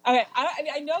 Okay,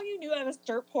 I know you knew I was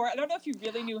dirt poor. I don't know if you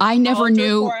really knew. I never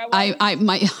knew.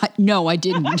 No, I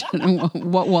didn't.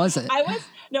 What was it? I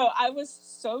was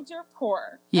so dirt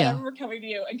poor. Yeah. And I remember coming to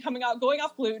you and going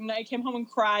off gluten. I came home and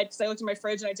cried because I looked at my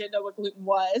fridge and I didn't know what gluten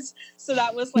was. So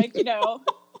that was like,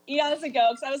 eons ago,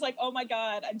 because I was like, oh my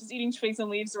God, I'm just eating twigs and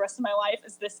leaves the rest of my life.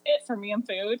 Is this it for me and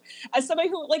food? As somebody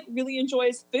who really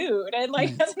enjoys food and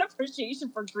has an appreciation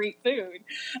for great food.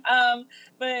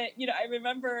 But I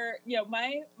remember,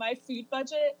 my food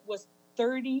budget was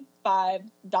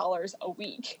 $35 a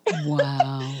week.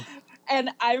 Wow.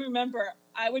 And I remember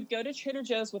I would go to Trader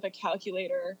Joe's with a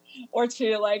calculator, or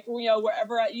to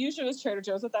wherever usually it was Trader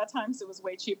Joe's at that time, so it was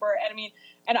way cheaper.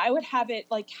 And I would have it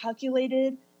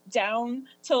calculated down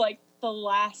to the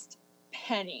last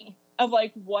penny of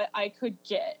what I could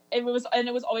get. It was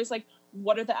always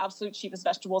what are the absolute cheapest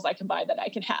vegetables I can buy that I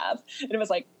can have? And it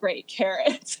was great,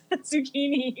 carrots,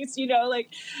 zucchinis,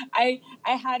 I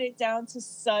had it down to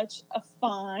such a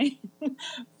fine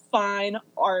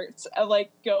art of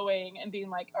going and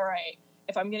being all right,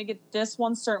 if I'm going to get this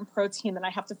one certain protein, then I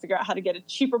have to figure out how to get a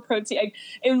cheaper protein.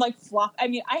 Flop.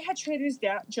 I had Trader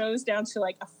Joe's down to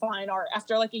a fine art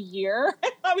after a year.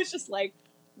 I was just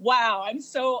wow,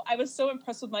 I was so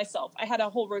impressed with myself. I had a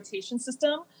whole rotation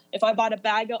system. If I bought a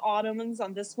bag of almonds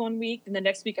on this one week, then the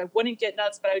next week I wouldn't get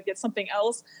nuts, but I would get something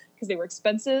else because they were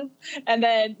expensive. And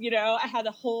then, I had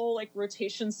a whole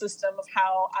rotation system of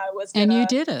how I was gonna, and you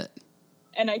did it.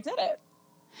 And I did it.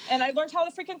 And I learned how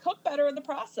to freaking cook better in the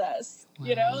process. Wow.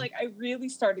 I really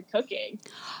started cooking.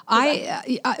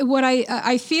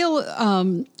 I feel,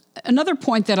 another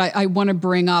point that I want to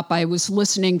bring up, I was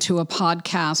listening to a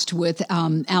podcast with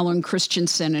Alan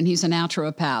Christensen, and he's a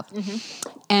naturopath. Mm-hmm.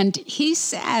 And he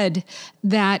said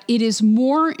that it is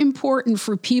more important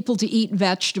for people to eat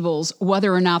vegetables,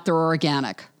 whether or not they're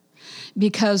organic.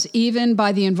 Because even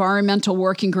by the environmental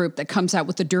working group that comes out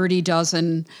with the dirty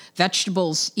dozen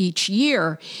vegetables each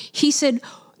year, he said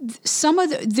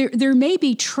there may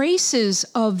be traces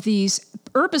of these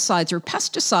herbicides or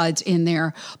pesticides in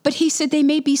there, but he said they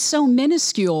may be so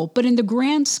minuscule. But in the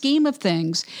grand scheme of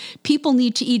things, people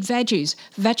need to eat veggies.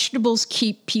 Vegetables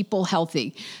keep people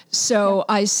healthy. So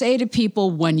I say to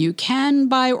people, when you can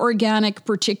buy organic,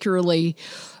 particularly,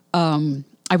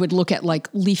 I would look at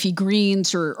leafy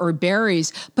greens or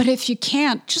berries, but if you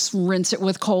can't, just rinse it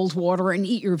with cold water and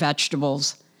eat your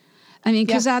vegetables.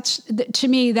 Because that's, to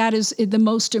me, that is the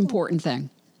most important thing.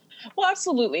 Well,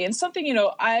 absolutely. And something,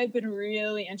 I've been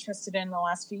really interested in the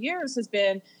last few years has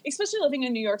been, especially living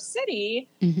in New York City,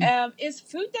 mm-hmm. Is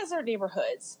food desert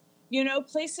neighborhoods,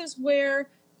 places where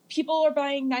people are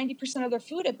buying 90% of their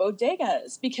food at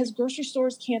bodegas because grocery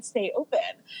stores can't stay open,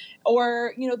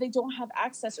 or, they don't have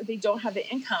access, or they don't have the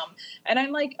income. And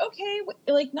I'm okay,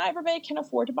 not everybody can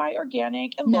afford to buy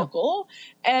organic and local.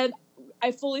 And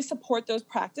I fully support those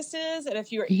practices. And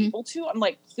if you're mm-hmm. able to, I'm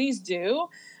please do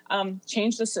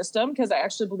change the system, because I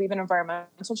actually believe in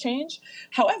environmental change.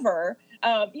 However,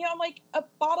 I'm a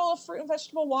bottle of fruit and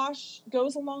vegetable wash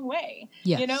goes a long way,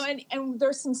 yes. And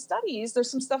there's some studies, there's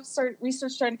some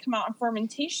research starting to come out on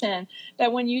fermentation,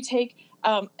 that when you take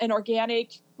an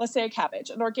organic, let's say a cabbage,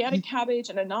 an organic mm-hmm. cabbage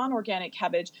and a non-organic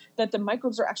cabbage, that the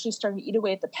microbes are actually starting to eat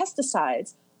away at the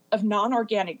pesticides of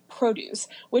non-organic produce,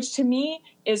 which to me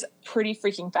is pretty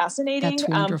freaking fascinating. That's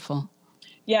wonderful.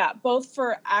 Yeah, both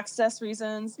for access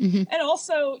reasons, mm-hmm. and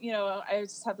also, I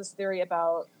just have this theory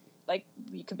about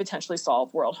we could potentially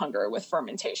solve world hunger with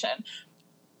fermentation.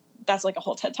 That's a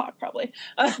whole TED talk probably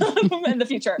in the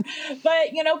future. But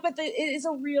it is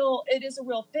a real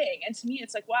thing. And to me,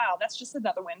 it's wow, that's just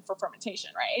another win for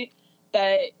fermentation, right?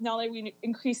 That not only are we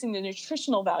increasing the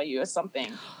nutritional value of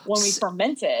something when we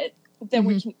ferment it, but then mm-hmm.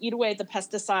 we can eat away the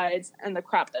pesticides and the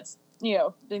crap that's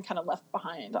been kind of left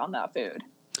behind on that food.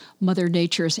 Mother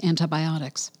Nature's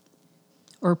antibiotics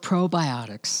or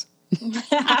probiotics.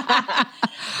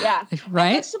 Yeah.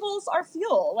 Right? And vegetables are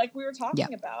fuel, like we were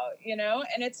talking about,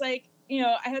 and it's like,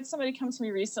 I had somebody come to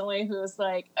me recently who was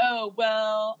like, oh,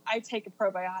 well, I take a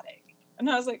probiotic. And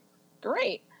I was like,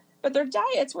 great. But their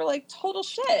diets were like total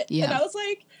shit. Yeah. And I was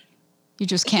like, you're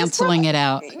just canceling it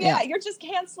out. Yeah, you're just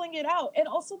canceling it out. And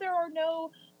also there are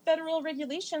no federal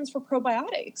regulations for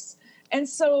probiotics. And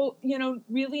so,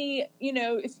 really,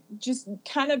 if just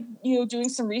kind of, doing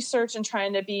some research and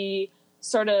trying to be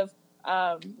sort of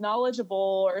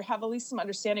knowledgeable or have at least some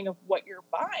understanding of what you're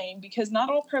buying, because not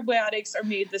all probiotics are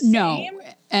made the same. No,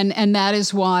 and that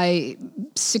is why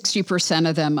 60%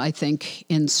 of them, I think,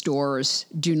 in stores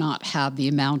do not have the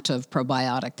amount of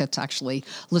probiotic that's actually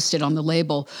listed on the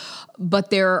label.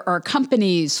 But there are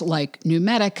companies like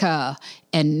Numedica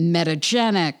and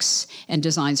Metagenics and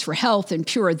Designs for Health and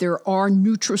Pure. There are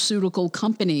nutraceutical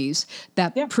companies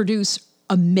that produce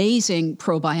amazing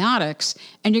probiotics,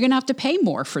 and you're going to have to pay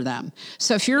more for them.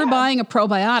 So if you're buying a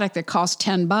probiotic that costs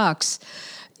 $10,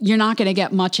 you're not going to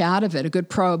get much out of it. A good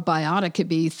probiotic could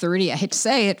be 30, I hate to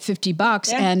say it,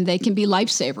 $50, and they can be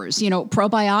lifesavers.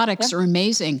 Probiotics are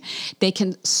amazing. They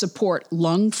can support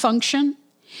lung function.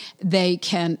 They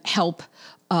can help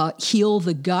heal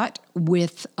the gut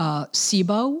with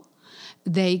SIBO.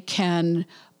 They can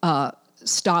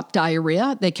stop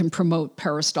diarrhea. They can promote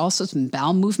peristalsis and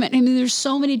bowel movement. I mean, there's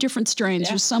so many different strains.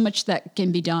 There's so much that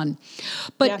can be done.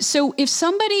 But so if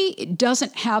somebody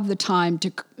doesn't have the time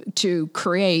to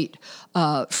create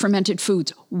fermented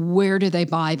foods, where do they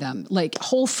buy them? Like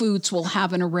Whole Foods will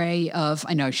have an array of,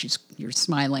 I know you're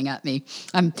smiling at me.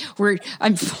 I'm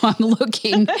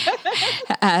looking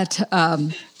at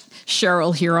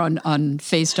Cheryl here on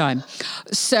FaceTime.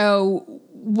 So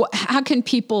how can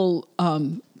people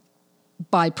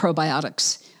buy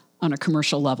probiotics on a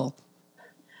commercial level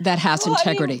that has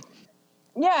integrity?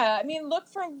 Look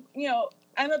for,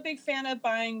 I'm a big fan of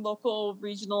buying local,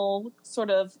 regional, sort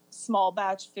of small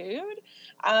batch food.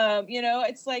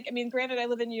 It's like, granted, I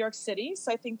live in New York City,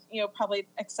 so I think, probably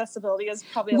accessibility is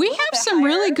probably we have some higher.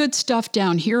 Really good stuff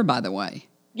down here, by the way.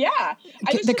 Yeah.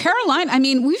 The Carolina,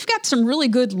 we've got some really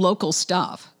good local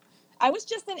stuff. I was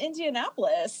just in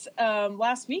Indianapolis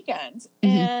last weekend,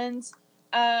 and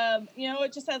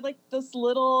it just had like this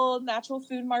little natural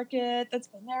food market that's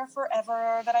been there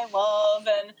forever that I love,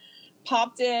 and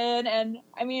popped in. And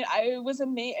I was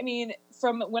amazed.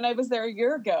 From when I was there a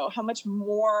year ago, how much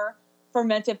more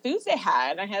fermented foods they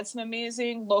had. I had some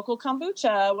amazing local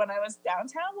kombucha when I was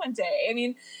downtown one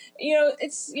day.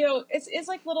 It's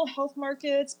like little health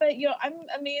markets, but I'm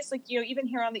amazed. Like, even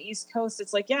here on the East Coast,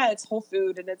 it's like, it's Whole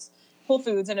Foods and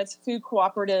it's food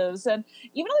cooperatives, and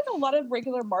even like a lot of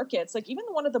regular markets. Like even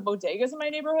one of the bodegas in my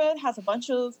neighborhood has a bunch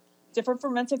of different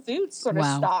fermented foods sort of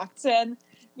stocked. And,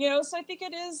 so I think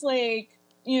it is like,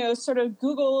 sort of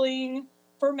Googling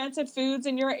fermented foods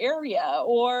in your area,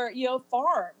 or,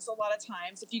 farms. A lot of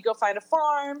times if you go find a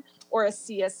farm or a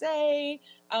CSA,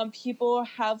 people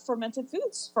have fermented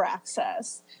foods for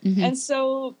access. And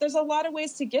so there's a lot of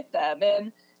ways to get them.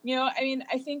 And,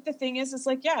 I think the thing is, it's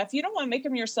like, if you don't want to make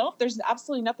them yourself, there's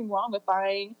absolutely nothing wrong with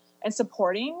buying and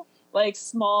supporting like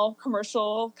small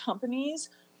commercial companies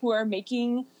who are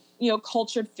making,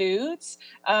 cultured foods.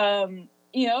 And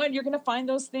you're going to find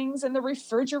those things in the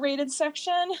refrigerated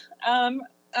section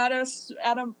at a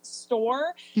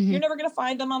store. You're never going to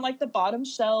find them on like the bottom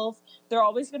shelf. They're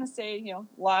always going to say,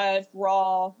 live,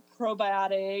 raw,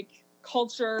 probiotic,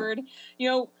 cultured,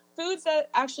 foods that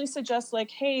actually suggest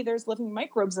like, hey, there's living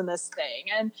microbes in this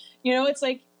thing. And, it's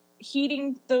like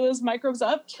heating those microbes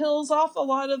up kills off a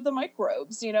lot of the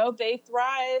microbes. They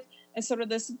thrive in sort of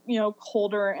this,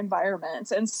 colder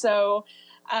environment. And so,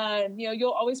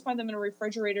 you'll always find them in a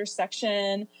refrigerator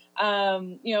section.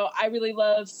 I really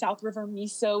love South River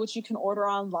miso, which you can order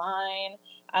online.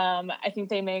 I think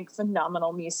they make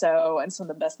phenomenal miso and some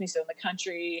of the best miso in the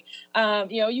country.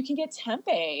 You can get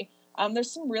tempeh.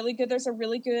 There's a really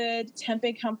good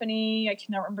tempeh company, I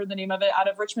cannot remember the name of it, out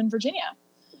of Richmond, Virginia,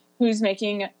 who's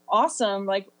making awesome,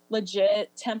 like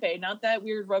legit tempeh, not that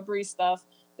weird rubbery stuff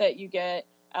that you get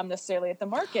necessarily at the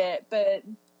market. But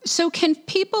so can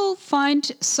people find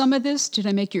some of this? Did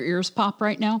I make your ears pop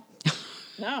right now?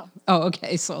 No. Oh,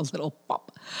 okay. So a little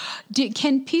pop.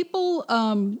 Can people,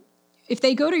 if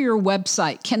they go to your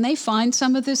website, can they find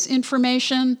some of this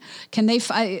information? Can they?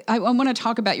 I want to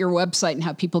talk about your website and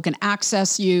how people can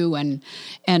access you and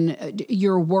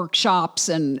your workshops.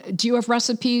 And do you have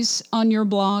recipes on your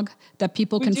blog that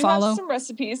people can follow? We do have some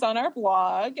recipes on our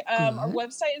blog. Our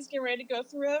website is getting ready to go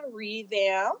through a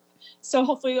revamp. So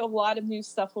hopefully a lot of new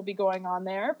stuff will be going on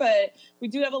there. But we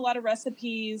do have a lot of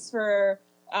recipes for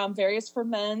various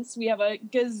ferments. We have a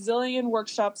gazillion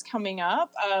workshops coming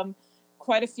up.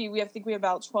 Quite a few. I think we have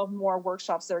about 12 more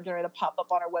workshops that are going to pop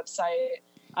up on our website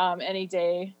any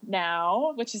day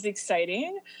now, which is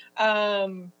exciting.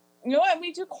 And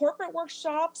we do corporate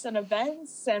workshops and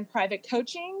events and private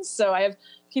coaching. So I have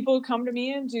people who come to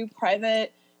me and do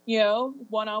private,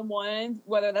 one-on-one,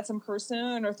 whether that's in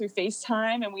person or through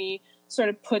FaceTime. And we sort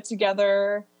of put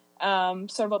together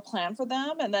sort of a plan for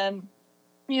them. And then,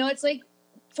 it's like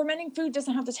fermenting food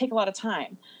doesn't have to take a lot of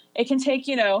time. It can take,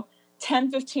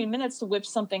 10, 15 minutes to whip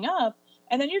something up.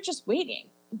 And then you're just waiting.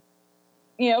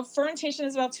 Fermentation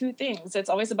is about two things. It's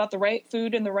always about the right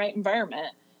food in the right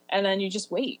environment. And then you just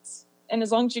wait. And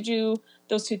as long as you do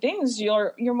those two things,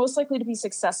 you're most likely to be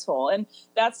successful. And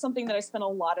that's something that I spend a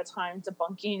lot of time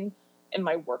debunking in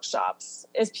my workshops,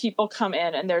 is people come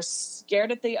in and they're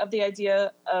scared of the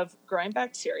idea of growing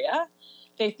bacteria.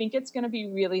 They think it's going to be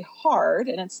really hard,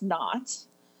 and it's not.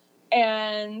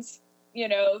 And,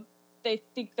 they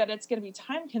think that it's going to be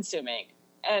time consuming,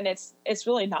 and it's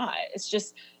really not. It's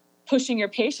just pushing your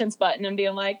patience button and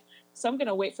being like, so I'm going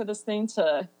to wait for this thing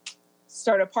to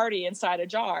start a party inside a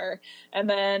jar. And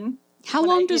then how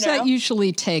long does that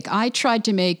usually take? I tried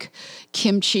to make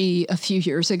kimchi a few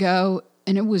years ago,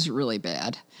 and it was really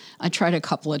bad. I tried a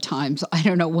couple of times. I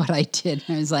don't know what I did.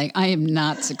 I was like, I am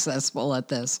not successful at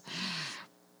this.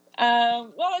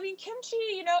 Kimchi,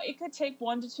 it could take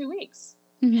 1 to 2 weeks,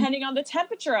 depending on the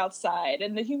temperature outside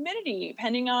and the humidity,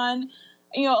 depending on,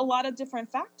 a lot of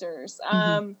different factors.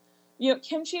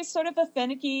 Kimchi is sort of a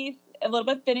little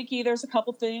bit finicky. There's a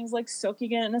couple things like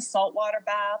soaking it in a saltwater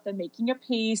bath and making a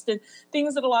paste, and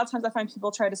things that a lot of times I find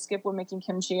people try to skip when making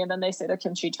kimchi, and then they say their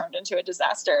kimchi turned into a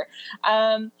disaster.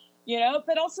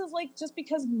 But also, like, just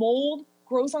because mold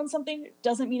grows on something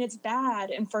doesn't mean it's bad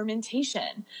in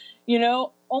fermentation.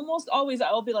 Almost always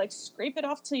I'll be like, scrape it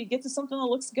off till you get to something that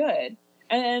looks good.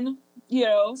 And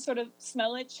then, sort of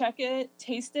smell it, check it,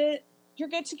 taste it, you're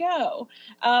good to go.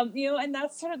 And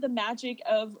that's sort of the magic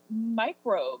of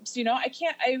microbes. I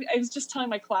was just telling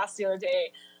my class the other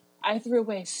day, I threw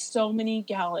away so many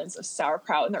gallons of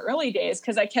sauerkraut in the early days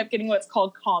because I kept getting what's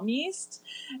called calm yeast.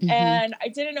 And I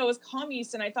didn't know it was calm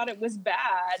yeast, and I thought it was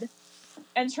bad.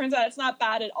 And turns out it's not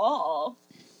bad at all.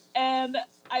 And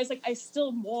I was like, I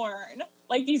still mourn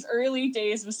like these early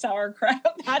days of sauerkraut,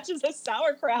 batches of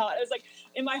sauerkraut. I was like,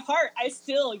 in my heart, I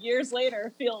still years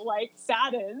later feel like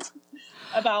saddened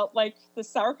about like the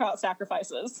sauerkraut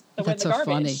sacrifices that went in the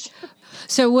garbage. So funny.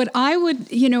 So what I would,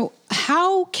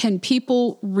 how can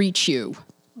people reach you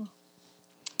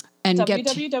and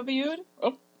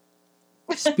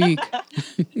Speak.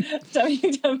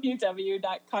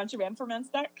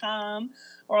 www.contrabandferments.com,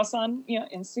 or also on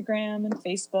Instagram and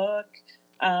Facebook.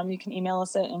 You can email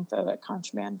us at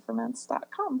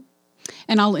info@contrabandferments.com.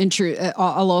 And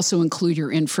I'll also include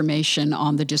your information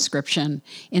on the description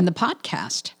in the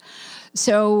podcast.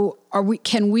 So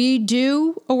can we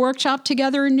do a workshop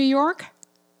together in New York?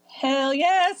 Hell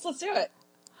yes, let's do it.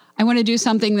 I want to do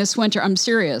something this winter. I'm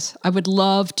serious. I would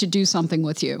love to do something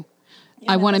with you.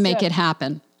 Yeah, I want to make it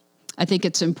happen. I think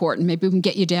it's important. Maybe we can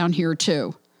get you down here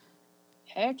too.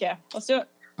 Heck yeah. Let's do it.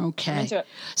 Okay.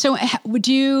 So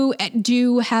do you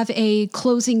have a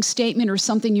closing statement or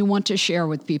something you want to share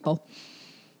with people?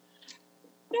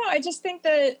 No, I think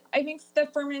that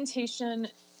fermentation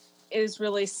is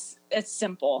really, it's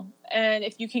simple. And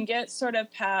if you can get sort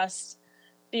of past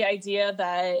the idea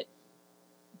that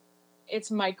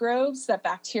it's microbes, that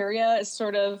bacteria is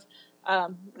sort of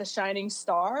the shining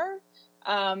star,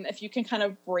 if you can kind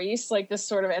of brace like this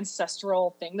sort of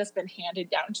ancestral thing that's been handed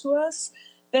down to us,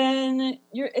 then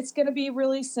it's going to be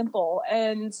really simple.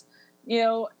 And,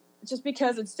 just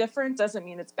because it's different doesn't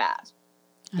mean it's bad.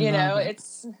 I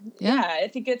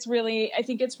think it's really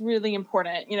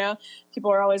important.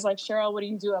 People are always like, Cheryl, what do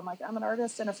you do? I'm like, I'm an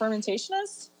artist and a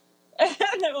fermentationist.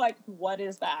 And they're like, what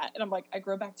is that? And I'm like, I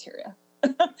grow bacteria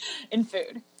in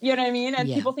food. You know what I mean? And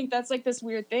people think that's like this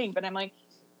weird thing, but I'm like,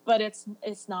 but it's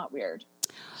not weird.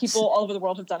 People all over the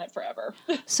world have done it forever.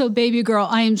 So, baby girl,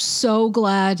 I am so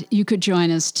glad you could join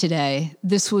us today.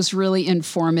 This was really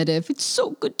informative. It's so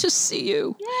good to see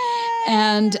you. Yay!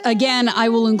 And again, I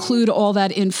will include all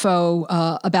that info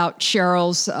about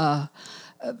Cheryl's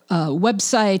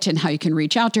website and how you can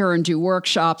reach out to her and do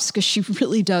workshops, because she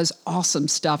really does awesome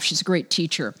stuff. She's a great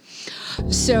teacher.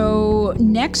 So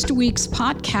next week's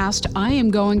podcast, I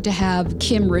am going to have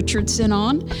Kim Richardson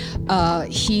on.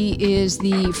 He is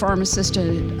the pharmacist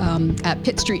at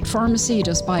Pitt Street Pharmacy. He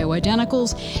does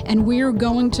bioidenticals, and we're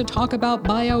going to talk about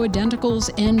bioidenticals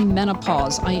and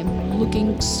menopause. I am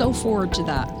looking so forward to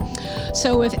that.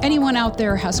 So if anyone out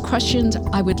there has questions,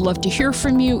 I would love to hear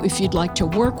from you. If you'd like to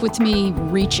work with me,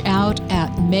 reach out at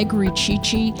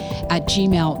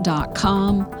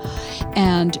megrichichi@gmail.com.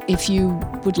 And if you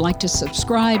would like to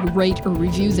subscribe, rate, or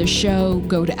review this show,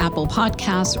 go to Apple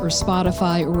Podcasts or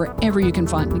Spotify or wherever you can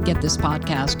get this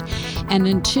podcast. And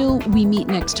until we meet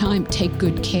next time, take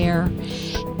good care.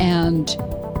 And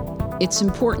it's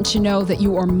important to know that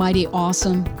you are mighty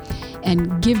awesome,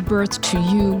 and give birth to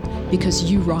you because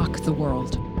you rock the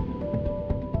world.